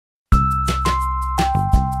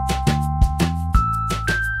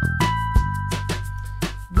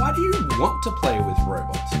want to play with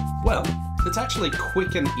robots? Well, it's actually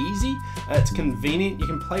quick and easy, it's convenient, you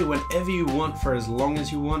can play whenever you want for as long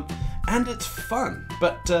as you want, and it's fun.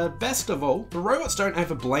 But best of all, the robots don't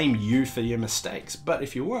ever blame you for your mistakes, but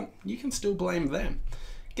if you want, you can still blame them.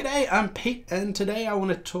 G'day, I'm Pete, and today I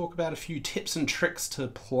want to talk about a few tips and tricks to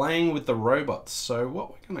playing with the robots. So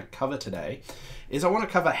what we're going to cover today is I want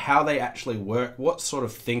to cover how they actually work, what sort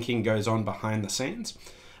of thinking goes on behind the scenes,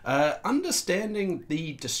 understanding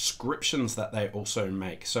the descriptions that they also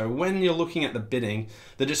make. So when you're looking at the bidding,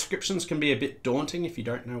 the descriptions can be a bit daunting if you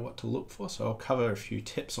don't know what to look for, so I'll cover a few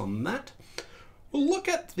tips on that. We'll look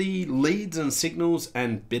at the leads and signals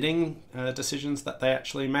and bidding decisions that they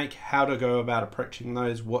actually make, how to go about approaching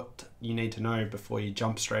those, what you need to know before you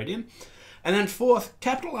jump straight in. And then fourth,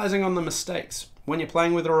 capitalizing on the mistakes. When you're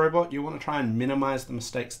playing with a robot, you want to try and minimize the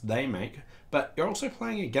mistakes they make, but you're also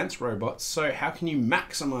playing against robots, so how can you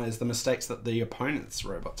maximize the mistakes that the opponent's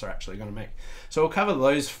robots are actually going to make? So we'll cover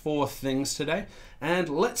those four things today, and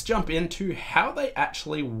let's jump into how they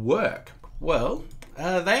actually work. Well,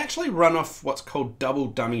 they actually run off what's called double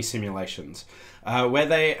dummy simulations, where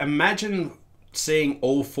they imagine seeing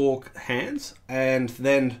all four hands and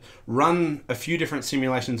then run a few different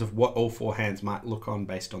simulations of what all four hands might look on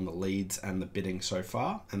based on the leads and the bidding so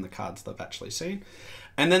far and the cards they've actually seen.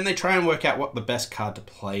 And then they try and work out what the best card to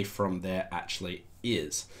play from there actually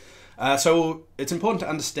is. So it's important to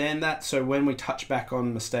understand that, so when we touch back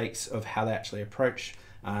on mistakes of how they actually approach,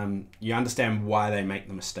 you understand why they make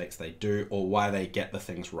the mistakes they do or why they get the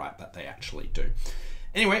things right that they actually do.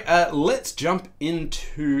 Anyway, let's jump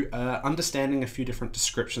into understanding a few different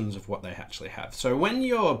descriptions of what they actually have. So when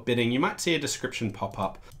you're bidding, you might see a description pop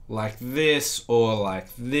up like this or like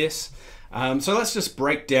this. So let's just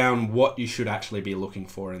break down what you should actually be looking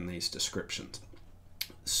for in these descriptions.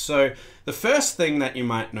 So the first thing that you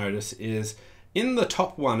might notice is in the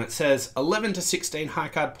top one, it says 11 to 16 high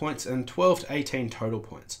card points and 12 to 18 total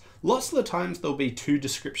points. Lots of the times there'll be two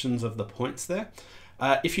descriptions of the points there.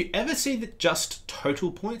 If you ever see that just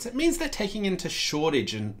total points, it means they're taking into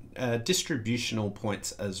shortage and distributional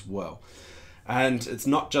points as well. And it's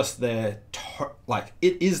not just their,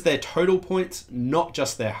 it is their total points, not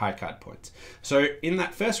just their high card points. So in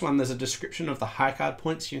that first one, there's a description of the high card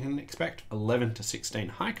points you can expect, 11 to 16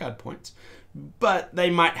 high card points, but they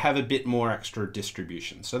might have a bit more extra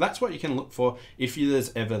distribution. So that's what you can look for if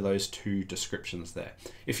there's ever those two descriptions there.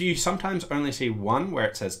 If you sometimes only see one where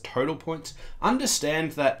it says total points,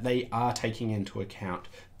 understand that they are taking into account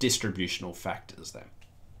distributional factors there.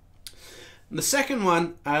 The second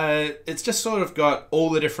one, it's just sort of got all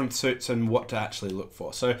the different suits and what to actually look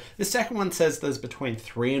for. So the second one says there's between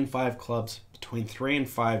 3 and 5 clubs, between 3 and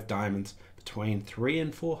 5 diamonds, between 3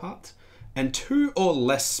 and 4 hearts, and 2 or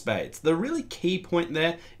less spades. The really key point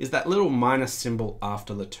there is that little minus symbol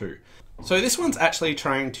after the 2. So this one's actually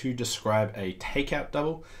trying to describe a takeout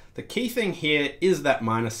double. The key thing here is that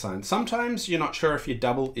minus sign. Sometimes you're not sure if your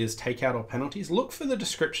double is takeout or penalties. Look for the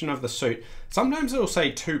description of the suit. Sometimes it'll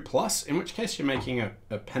say 2+, in which case you're making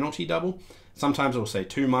a penalty double. Sometimes it'll say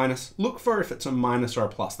 2-. Look for if it's a minus or a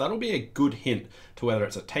plus. That'll be a good hint to whether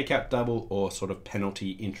it's a takeout double or sort of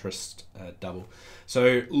penalty interest double.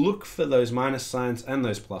 So look for those minus signs and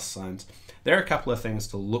those plus signs. There are a couple of things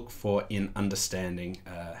to look for in understanding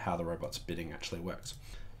how the robot's bidding actually works.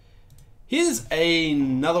 Here's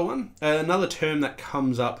another one. Another term that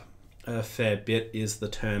comes up a fair bit is the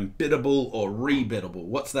term biddable or rebiddable.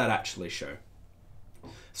 What's that actually show?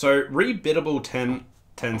 So rebiddable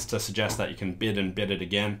tends to suggest that you can bid and bid it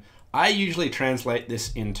again. I usually translate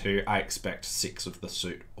this into I expect 6 of the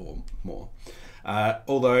suit or more.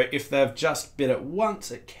 Although if they've just bid it once,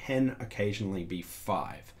 it can occasionally be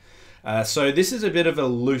 5. So this is a bit of a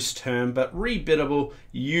loose term, but rebiddable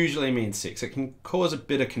usually means 6. It can cause a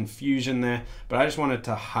bit of confusion there, but I just wanted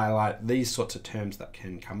to highlight these sorts of terms that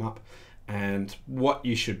can come up and what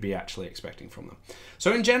you should be actually expecting from them.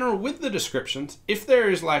 So in general, with the descriptions, if there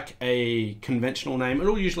is like a conventional name,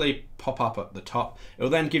 it'll usually pop up at the top. It'll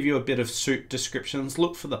then give you a bit of suit descriptions.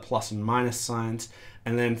 Look for the plus and minus signs.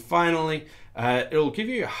 And then finally, it'll give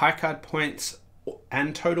you high card points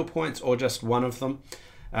and total points or just one of them.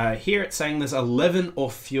 Here it's saying there's 11 or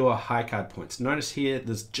fewer high card points. Notice here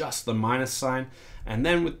there's just the minus sign, and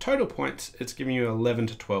then with total points it's giving you 11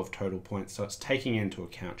 to 12 total points, so it's taking into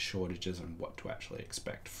account shortages and what to actually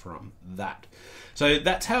expect from that. So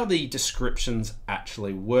that's how the descriptions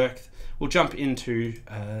actually work. We'll jump into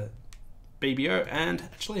BBO and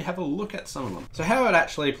actually have a look at some of them. So how it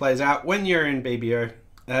actually plays out when you're in BBO,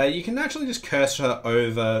 you can actually just cursor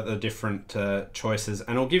over the different choices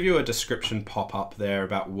and it'll give you a description pop up there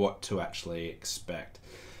about what to actually expect.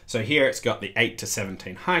 So here it's got the 8 to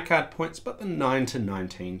 17 high card points, but the 9 to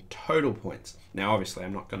 19 total points. Now, obviously,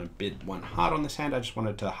 I'm not going to bid one heart on this hand. I just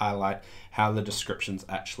wanted to highlight how the descriptions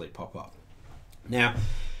actually pop up. Now,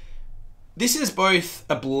 this is both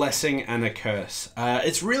a blessing and a curse.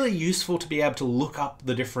 It's really useful to be able to look up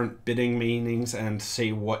the different bidding meanings and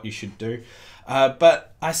see what you should do.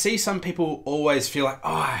 But I see some people always feel like,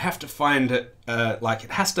 oh, I have to find it, like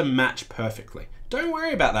it has to match perfectly. Don't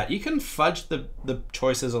worry about that. You can fudge the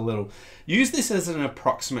choices a little. Use this as an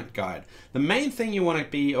approximate guide. The main thing you want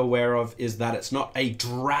to be aware of is that it's not a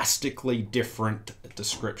drastically different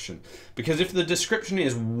description. Because if the description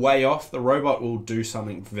is way off, the robot will do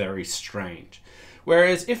something very strange.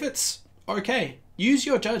 Whereas if it's okay, use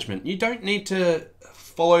your judgment. You don't need to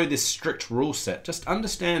follow this strict rule set. Just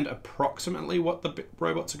understand approximately what the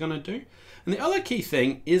robots are going to do. And the other key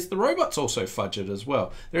thing is the robots also fudge it as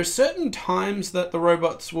well. There are certain times that the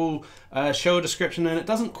robots will show a description and it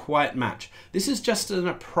doesn't quite match. This is just an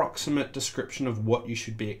approximate description of what you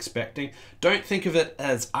should be expecting. Don't think of it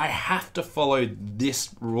as, I have to follow this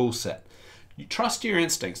rule set. You trust your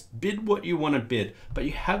instincts, bid what you want to bid, but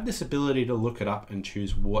you have this ability to look it up and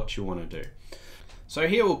choose what you want to do. So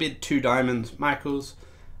here we'll bid 2 diamonds, Michaels,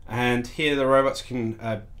 and here the robots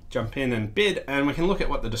can jump in and bid, and we can look at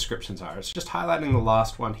what the descriptions are. It's just highlighting the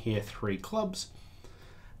last one here, 3 clubs,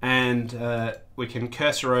 and we can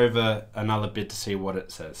cursor over another bid to see what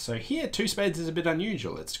it says. So here 2 spades is a bit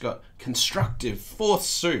unusual. It's got constructive 4th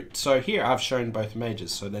suit. So here I've shown both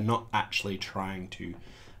majors, so they're not actually trying to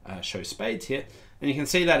show spades here. And you can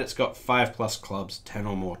see that it's got 5 plus clubs, 10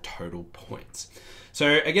 or more total points.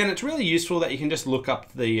 So again, it's really useful that you can just look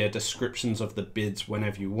up the descriptions of the bids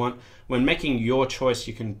whenever you want. When making your choice,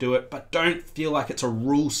 you can do it, but don't feel like it's a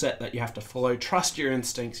rule set that you have to follow. Trust your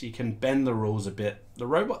instincts. You can bend the rules a bit. The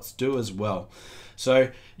robots do as well.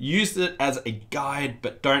 So use it as a guide,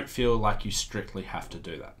 but don't feel like you strictly have to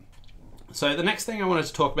do that. So the next thing I wanted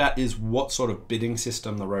to talk about is what sort of bidding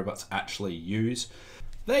system the robots actually use.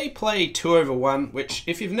 They play 2/1, which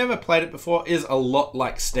if you've never played it before is a lot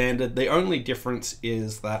like standard. The only difference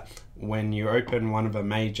is that when you open one of a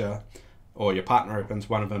major, or your partner opens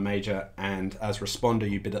one of a major, and as responder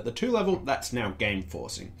you bid at the 2 level, that's now game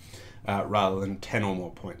forcing, rather than 10 or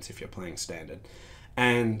more points if you're playing standard.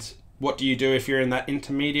 And what do you do if you're in that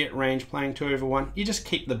intermediate range playing 2/1? You just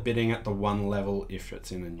keep the bidding at the 1 level if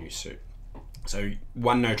it's in a new suit. So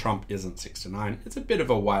 1 no trump isn't 6 to 9. It's a bit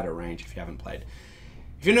of a wider range if you haven't played.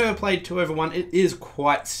 If you've never played 2/1, it is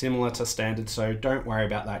quite similar to standard, so don't worry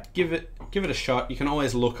about that. Give it a shot. You can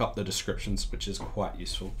always look up the descriptions, which is quite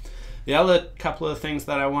useful. The other couple of things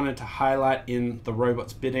that I wanted to highlight in the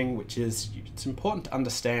robots bidding, which is it's important to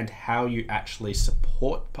understand how you actually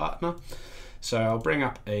support partner. So I'll bring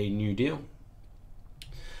up a new deal.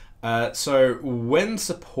 So when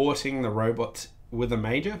supporting the robots with a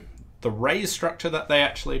major, the raise structure that they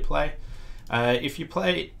actually play, if you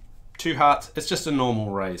play 2 hearts, it's just a normal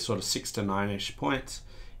raise, sort of 6 to 9-ish points.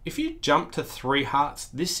 If you jump to 3 hearts,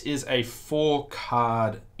 this is a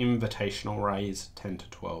 4-card invitational raise, 10 to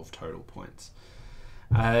 12 total points.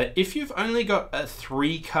 If you've only got a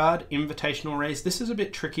 3-card invitational raise, this is a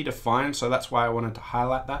bit tricky to find, so that's why I wanted to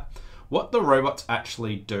highlight that. What the robots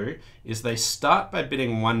actually do is they start by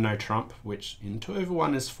bidding 1 no trump, which in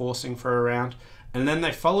 2/1 is forcing for a round, and then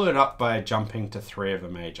they follow it up by jumping to 3 of a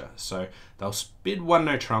major. So they'll bid 1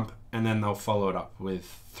 no trump, and then they'll follow it up with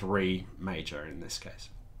 3 major in this case.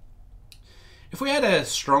 If we had a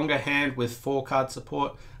stronger hand with 4-card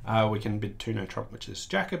support, we can bid 2 no trump, which is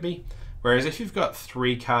Jacoby. Whereas if you've got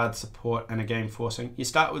 3-card support and a game forcing, you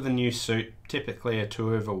start with a new suit, typically a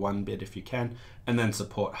 2/1 bid if you can, and then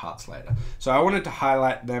support hearts later. So I wanted to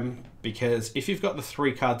highlight them because if you've got the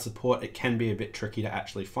 3-card support, it can be a bit tricky to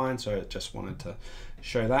actually find, so I just wanted to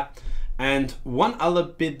show that. And one other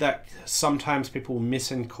bid that sometimes people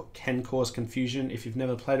miss and can cause confusion if you've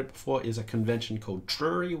never played it before is a convention called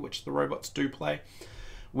Drury, which the robots do play,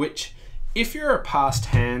 which if you're a passed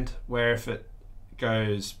hand, where if it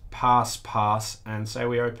goes pass, pass, and say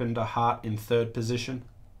we opened a heart in 3rd position,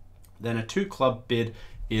 then a 2-club bid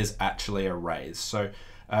is actually a raise. So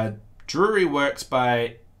Drury works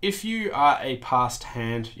by, if you are a passed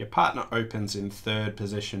hand, your partner opens in 3rd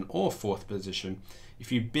position or 4th position.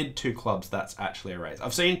 If you bid 2 clubs, that's actually a raise.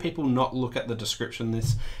 I've seen people not look at the description of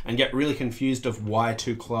this and get really confused of why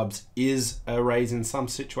 2 clubs is a raise in some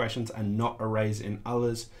situations and not a raise in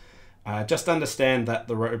others. Just understand that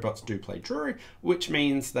the robots do play Drury, which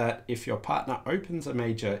means that if your partner opens a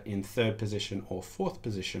major in 3rd position or 4th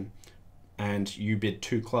position, and you bid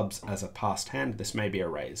 2 clubs as a passed hand, this may be a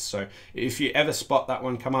raise. So if you ever spot that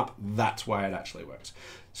one come up, that's why it actually works.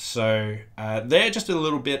 So they're just a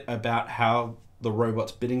little bit about how the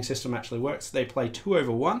robots bidding system actually works. They play 2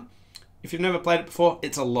 over 1. If you've never played it before,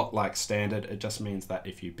 it's a lot like standard. It just means that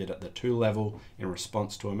if you bid at the 2 level in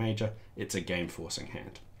response to a major, it's a game forcing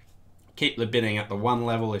hand. Keep the bidding at the 1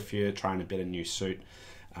 level if you're trying to bid a new suit,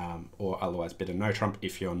 or otherwise bid a no trump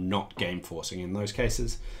if you're not game forcing in those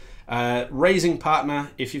cases. Raising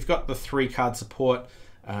partner, if you've got the 3 card support,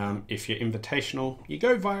 if you're invitational, you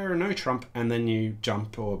go via a no trump and then you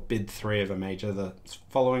jump or bid 3 of a major the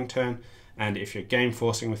following turn. And if you're game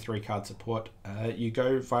forcing with 3 card support, you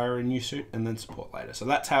go via a new suit and then support later. So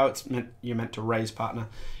that's how you're meant to raise partner.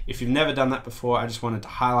 If you've never done that before, I just wanted to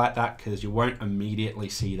highlight that because you won't immediately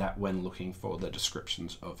see that when looking for the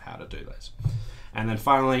descriptions of how to do those. And then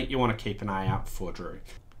finally, you want to keep an eye out for Drew.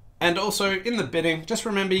 And also in the bidding, just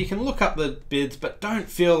remember you can look up the bids, but don't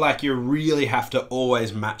feel like you really have to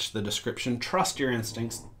always match the description. Trust your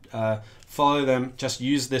instincts. Follow them, just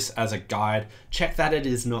use this as a guide. Check that it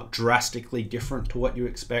is not drastically different to what you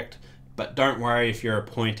expect, but don't worry if you're a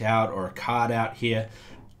point out or a card out here.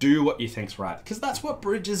 Do what you think's right, because that's what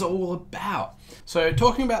bridge is all about. So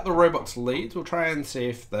talking about the robots' leads, we'll try and see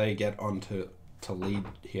if they get onto lead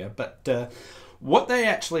here, but what they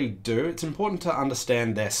actually do, it's important to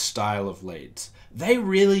understand their style of leads. They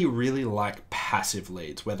really, really like passive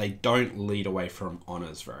leads where they don't lead away from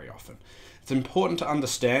honors very often. It's important to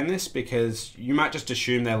understand this because you might just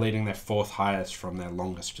assume they're leading their 4th highest from their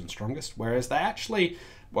longest and strongest, whereas they actually,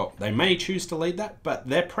 well, they may choose to lead that, but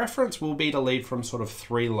their preference will be to lead from sort of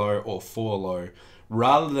 3 low or 4 low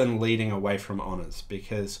rather than leading away from honors,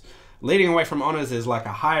 because leading away from honors is like a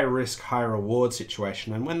high risk, high reward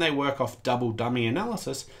situation, and when they work off double dummy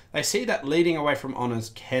analysis, they see that leading away from honors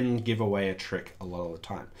can give away a trick a lot of the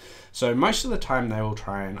time. So most of the time they will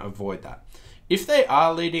try and avoid that. If they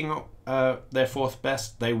are leading their 4th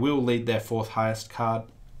best, they will lead their 4th highest card.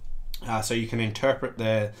 So you can interpret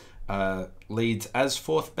their leads as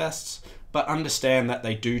 4th bests, but understand that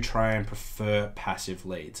they do try and prefer passive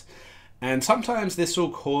leads. And sometimes this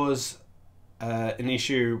will cause an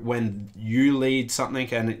issue when you lead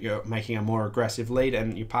something and you're making a more aggressive lead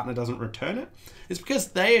and your partner doesn't return it. It's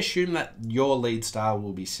because they assume that your lead style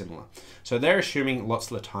will be similar. So they're assuming lots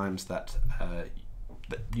of the times that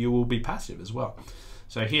you will be passive as well.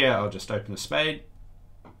 So here I'll just open a spade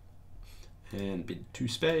and bid 2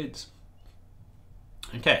 spades.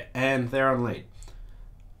 Okay, and they're on lead.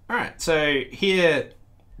 All right, so here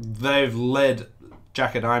they've led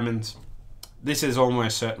Jack of Diamonds. This is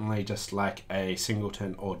almost certainly just like a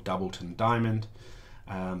singleton or doubleton diamond.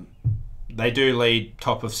 They do lead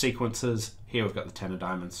top of sequences. Here we've got the 10 of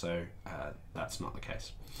diamonds, so that's not the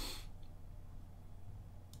case.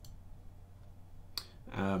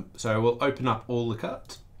 So we'll open up all the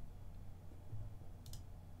cards.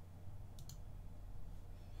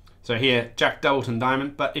 So here, Jack, doubleton,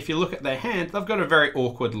 diamond, but if you look at their hand, they've got a very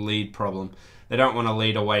awkward lead problem. They don't want to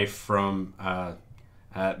lead away from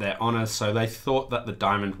their honors, so they thought that the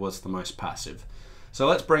diamond was the most passive. So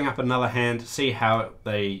let's bring up another hand, see how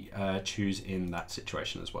they choose in that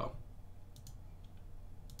situation as well.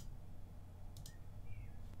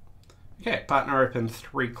 Okay, partner opened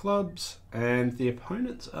 3 clubs, and the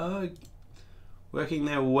opponents are working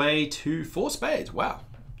their way to 4 spades. Wow,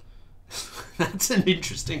 that's an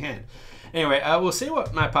interesting hand. Anyway, we'll see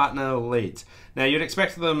what my partner leads. Now, you'd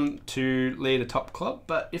expect them to lead a top club,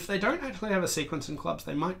 but if they don't actually have a sequence in clubs,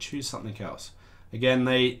 they might choose something else. Again,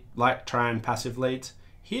 they like trying passive leads.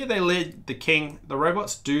 Here they lead the king. The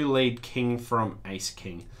robots do lead king from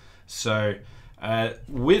ace-king. So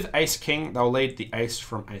with ace-king, they'll lead the ace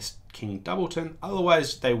from ace-king doubleton.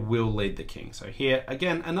 Otherwise, they will lead the king. So here,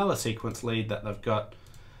 again, another sequence lead that they've got.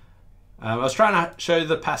 I was trying to show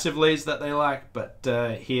the passive leads that they like, but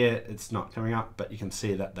here it's not coming up, but you can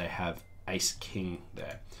see that they have ace-king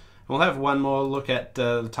there. And we'll have one more look at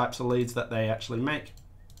the types of leads that they actually make.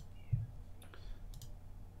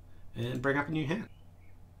 And bring up a new hand.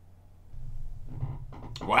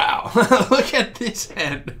 Wow, look at this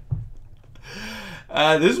hand.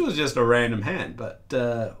 This was just a random hand, but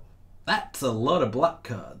that's a lot of black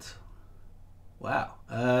cards. Wow,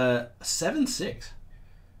 7-6.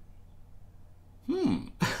 I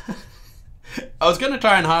was going to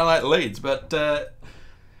try and highlight leads, but I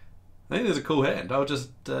think there's a cool hand. I'll just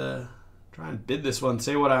try and bid this one,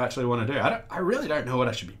 see what I actually want to do. I really don't know what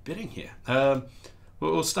I should be bidding here.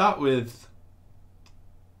 We'll start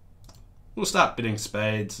bidding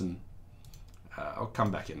spades, and I'll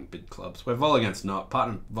come back in and bid clubs. We're vol against not.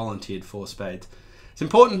 Partner volunteered 4 spades. It's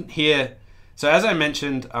important here, So as I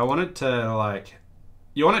mentioned, I wanted to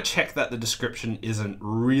you want to check that the description isn't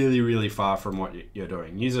really far from what you're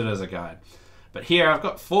doing. Use it as a guide. But here I've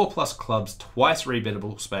got 4+ clubs, twice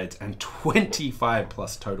rebiddable spades, and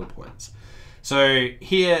 25+ total points. So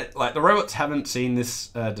here, the robots haven't seen this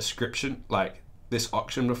description, this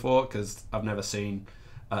auction before, because I've never seen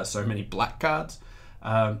so many black cards.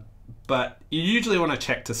 But you usually want to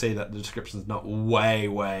check to see that the description is not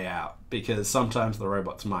way out, because sometimes the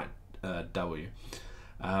robots might double you.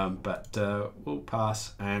 But we'll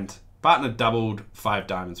pass. And partner doubled 5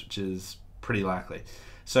 diamonds, which is pretty likely.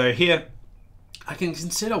 So here, I can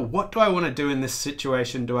consider, what do I want to do in this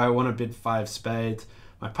situation? Do I want to bid 5 spades?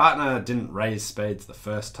 My partner didn't raise spades the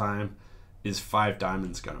first time. Is 5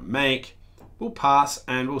 diamonds going to make? We'll pass,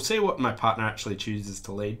 and we'll see what my partner actually chooses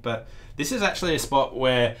to lead. But this is actually a spot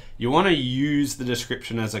where you want to use the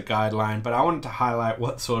description as a guideline, but I wanted to highlight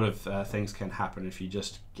what sort of things can happen if you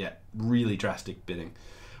just get really drastic bidding.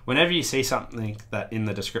 Whenever you see something that in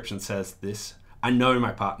the description says this, I know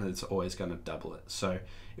my partner is always going to double it. So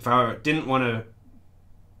if I didn't want to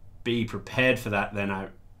be prepared for that, then I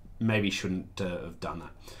maybe shouldn't have done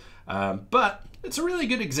that. But it's a really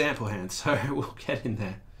good example hand, so we'll get in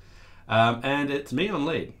there. And it's me on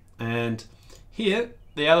lead. And here,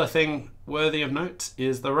 the other thing worthy of note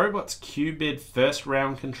is the robots Q-bid first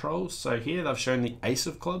round controls. So here they've shown the ace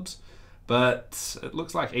of clubs, but it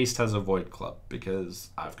looks like East has a void club because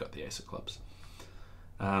I've got the ace of clubs.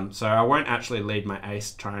 So I won't actually lead my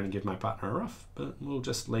ace trying to give my partner a ruff, but we'll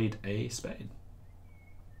just lead a spade.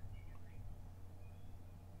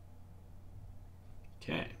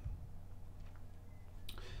 Okay.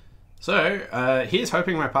 So here's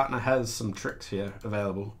hoping my partner has some tricks here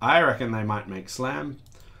available. I reckon they might make slam,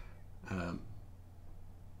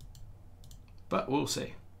 but we'll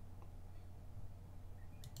see.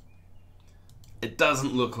 It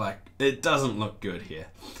doesn't look good here.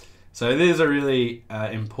 So this is a really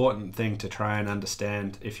important thing to try and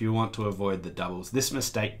understand if you want to avoid the doubles. This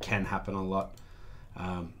mistake can happen a lot.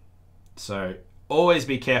 So always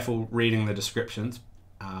be careful reading the descriptions.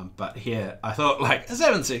 But here, I thought a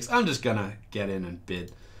 7-6, I'm just gonna get in and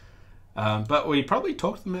bid. But we probably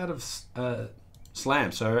talked them out of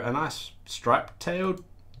slam, so a nice stripe-tailed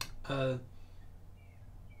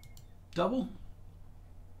double.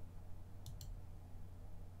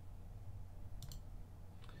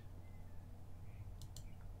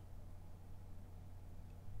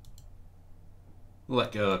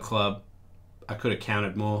 Let go of the club. I could have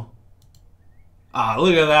counted more. Ah,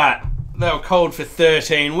 look at that. They were cold for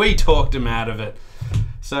 13. We talked them out of it.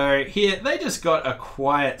 So here, they just got a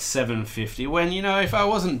quiet 750 when, if I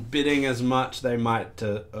wasn't bidding as much, they might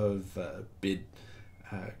have bid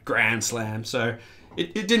Grand Slam. So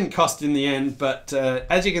it didn't cost in the end, but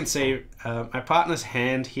as you can see, my partner's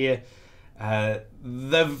hand here,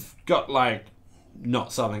 they've got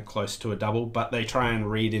not something close to a double, but they try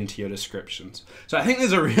and read into your descriptions. So I think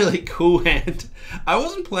there's a really cool hand. I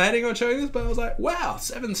wasn't planning on showing this, but I was like, wow,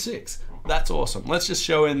 7-6. That's awesome. Let's just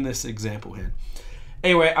show in this example hand.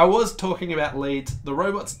 Anyway, I was talking about leads. The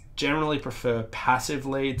robots generally prefer passive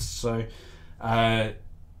leads. So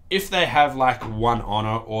if they have 1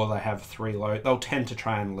 honor or they have 3 low, they'll tend to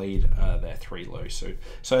try and lead their 3 low suit.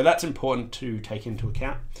 So that's important to take into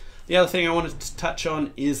account. The other thing I wanted to touch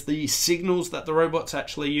on is the signals that the robots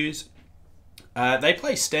actually use. They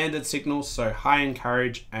play standard signals, so high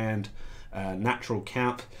encourage and natural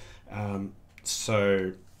count.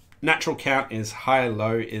 So natural count is high,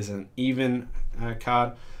 low is an even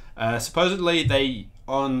card. Supposedly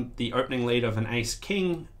on the opening lead of an ace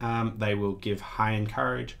king, they will give high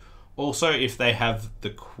encourage. Also, if they have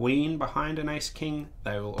the queen behind an ace king,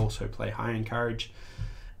 they will also play high encourage.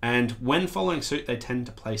 And when following suit, they tend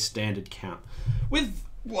to play standard count. With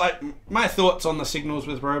my thoughts on the signals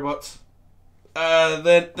with robots,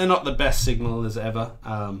 they're not the best signalers ever.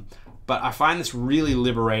 But I find this really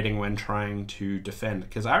liberating when trying to defend,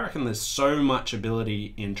 because I reckon there's so much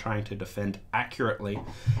ability in trying to defend accurately,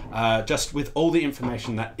 just with all the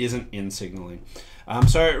information that isn't in signaling.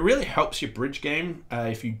 So it really helps your bridge game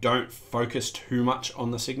if you don't focus too much on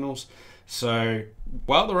the signals. So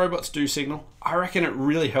while the robots do signal, I reckon it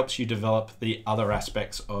really helps you develop the other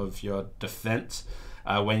aspects of your defense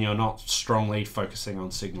when you're not strongly focusing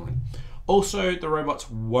on signaling. Also, the robots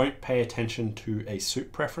won't pay attention to a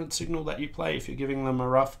suit preference signal that you play if you're giving them a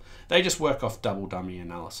ruff. They just work off double dummy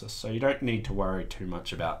analysis, so you don't need to worry too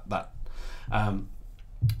much about that.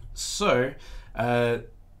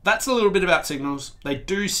 That's a little bit about signals. They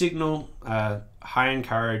do signal high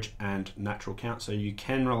encourage and natural count, so you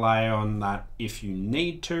can rely on that if you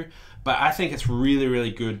need to, but I think it's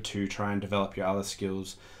really good to try and develop your other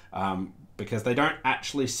skills because they don't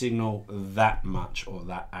actually signal that much or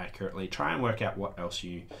that accurately. Try and work out what else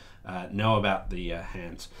you know about the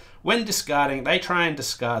hands. When discarding, they try and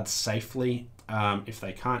discard safely if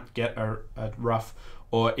they can't get a ruff,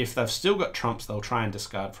 or if they've still got trumps, they'll try and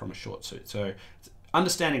discard from a short suit. So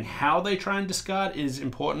understanding how they try and discard is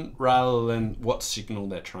important rather than what signal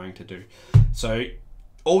they're trying to do. So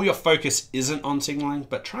all your focus isn't on signaling,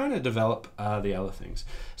 but trying to develop the other things.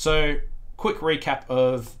 So quick recap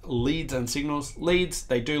of leads and signals. Leads,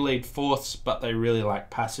 they do lead fourths, but they really like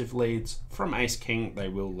passive leads. From ace king, they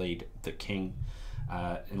will lead the king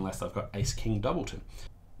unless they've got ace king doubleton.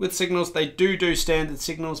 With signals, they do standard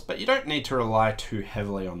signals, but you don't need to rely too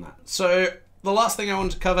heavily on that. So the last thing I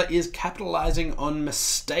want to cover is capitalizing on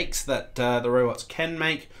mistakes that the robots can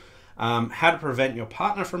make, how to prevent your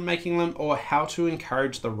partner from making them, or how to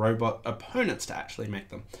encourage the robot opponents to actually make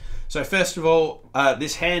them. So first of all,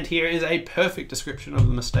 this hand here is a perfect description of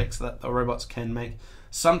the mistakes that the robots can make.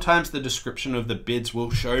 Sometimes the description of the bids will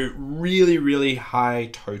show really high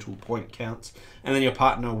total point counts, and then your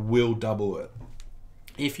partner will double it.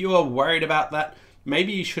 If you are worried about that,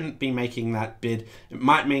 maybe you shouldn't be making that bid. It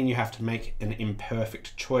might mean you have to make an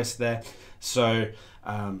imperfect choice there. So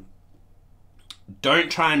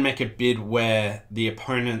don't try and make a bid where the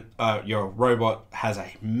opponent, your robot, has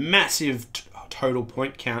a massive total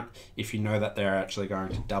point count if you know that they're actually going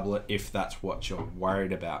to double it, if that's what you're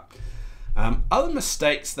worried about. Other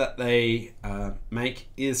mistakes that they make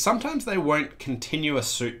is sometimes they won't continue a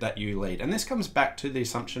suit that you lead. And this comes back to the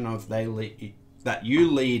assumption of that you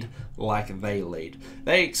lead like they lead.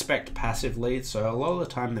 They expect passive leads, so a lot of the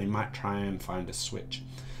time they might try and find a switch.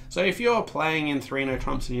 So if you're playing in 3-no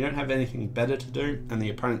trumps and you don't have anything better to do and the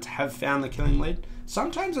opponents have found the killing lead,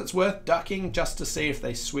 sometimes it's worth ducking just to see if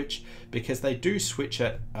they switch, because they do switch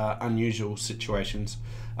at unusual situations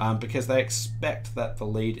because they expect that the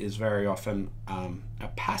lead is very often a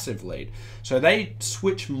passive lead. So they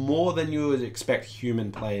switch more than you would expect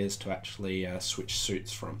human players to actually switch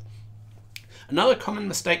suits from. Another common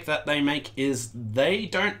mistake that they make is they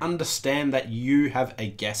don't understand that you have a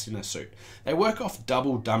guess in a suit. They work off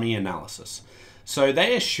double dummy analysis. So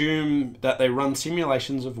they assume that they run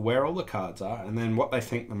simulations of where all the cards are, and then what they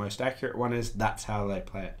think the most accurate one is, that's how they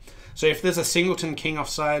play it. So if there's a singleton king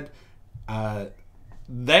offside,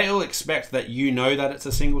 they'll expect that you know that it's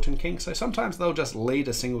a singleton king, so sometimes they'll just lead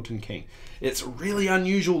a singleton king. It's a really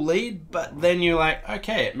unusual lead, but then you're like,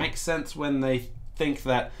 okay, it makes sense when they think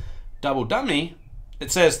that double dummy,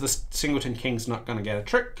 it says the singleton king's not going to get a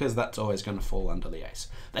trick because that's always going to fall under the ace.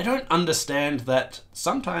 They don't understand that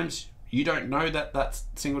sometimes you don't know that that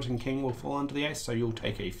singleton king will fall under the ace, so you'll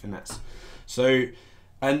take a finesse. So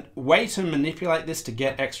a way to manipulate this to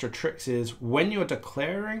get extra tricks is when you're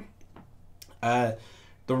declaring, the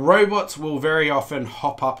robots will very often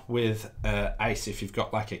hop up with ace if you've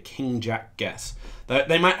got like a king-jack guess.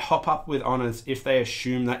 They might hop up with honors if they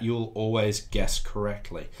assume that you'll always guess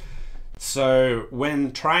correctly. So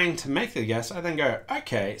when trying to make the guess, I then go,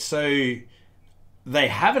 okay, so they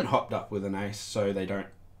haven't hopped up with an ace, so they don't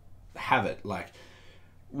have it. Like,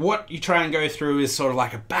 what you try and go through is sort of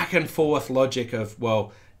like a back and forth logic of,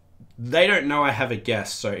 well, they don't know I have a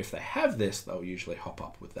guess, so if they have this, they'll usually hop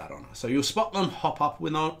up with that honor. So you'll spot them hop up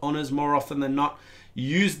with honors more often than not.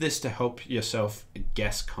 Use this to help yourself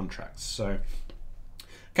guess contracts. So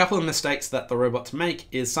a couple of mistakes that the robots make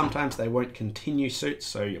is sometimes they won't continue suits,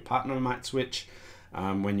 so your partner might switch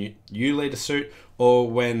when you lead a suit, or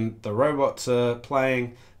when the robots are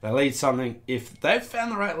playing, they lead something. If they've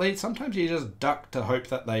found the right lead, sometimes you just duck to hope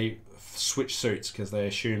that they switch suits because they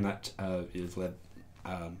assume that is led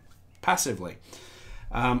passively.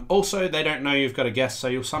 Also, they don't know you've got a guess, so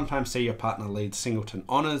you'll sometimes see your partner lead singleton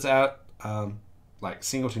honors out, like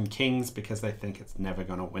singleton kings, because they think it's never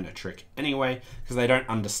going to win a trick anyway, because they don't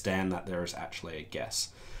understand that there is actually a guess.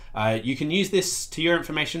 You can use this to your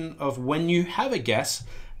information of when you have a guess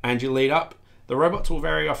and you lead up, the robots will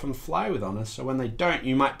very often fly with honors, so when they don't,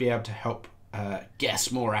 you might be able to help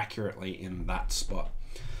guess more accurately in that spot.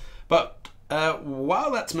 But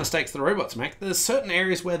while that's mistakes the robots make, there's certain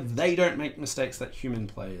areas where they don't make mistakes that human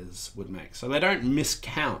players would make. So they don't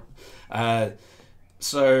miscount.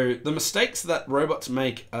 So the mistakes that robots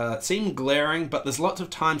make seem glaring, but there's lots of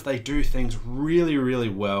times they do things really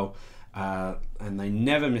well, and they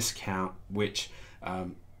never miscount, which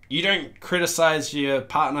you don't criticize your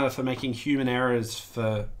partner for making human errors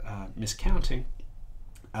for miscounting.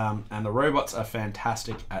 And the robots are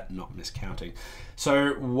fantastic at not miscounting.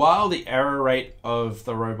 So while the error rate of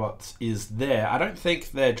the robots is there, I don't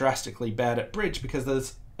think they're drastically bad at bridge, because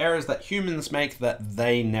there's errors that humans make that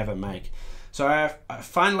they never make. So I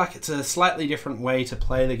find like it's a slightly different way to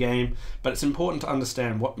play the game, but it's important to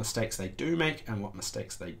understand what mistakes they do make and what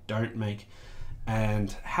mistakes they don't make,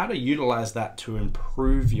 and how to utilize that to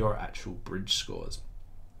improve your actual bridge scores.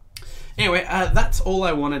 Anyway, that's all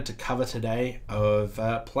I wanted to cover today of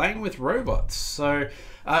playing with robots. So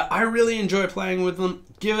I really enjoy playing with them.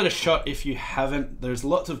 Give it a shot if you haven't. There's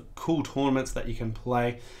lots of cool tournaments that you can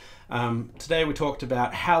play. Today we talked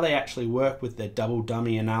about how they actually work with their double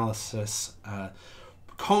dummy analysis,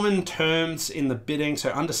 common terms in the bidding, so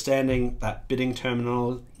understanding that bidding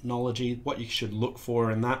terminology, what you should look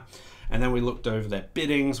for in that. And then we looked over their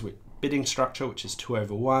bidding structure, which is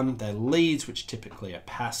 2/1, their leads, which typically are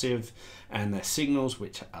passive, and their signals,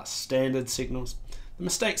 which are standard signals. The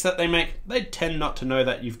mistakes that they make, they tend not to know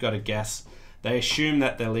that you've got a guess. They assume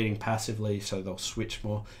that they're leading passively, so they'll switch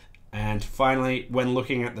more. And finally, when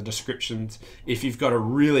looking at the descriptions, if you've got a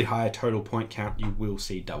really high total point count, you will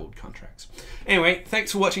see doubled contracts. Anyway,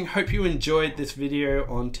 thanks for watching. Hope you enjoyed this video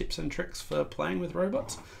on tips and tricks for playing with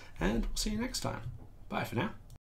robots, and we'll see you next time. Bye for now.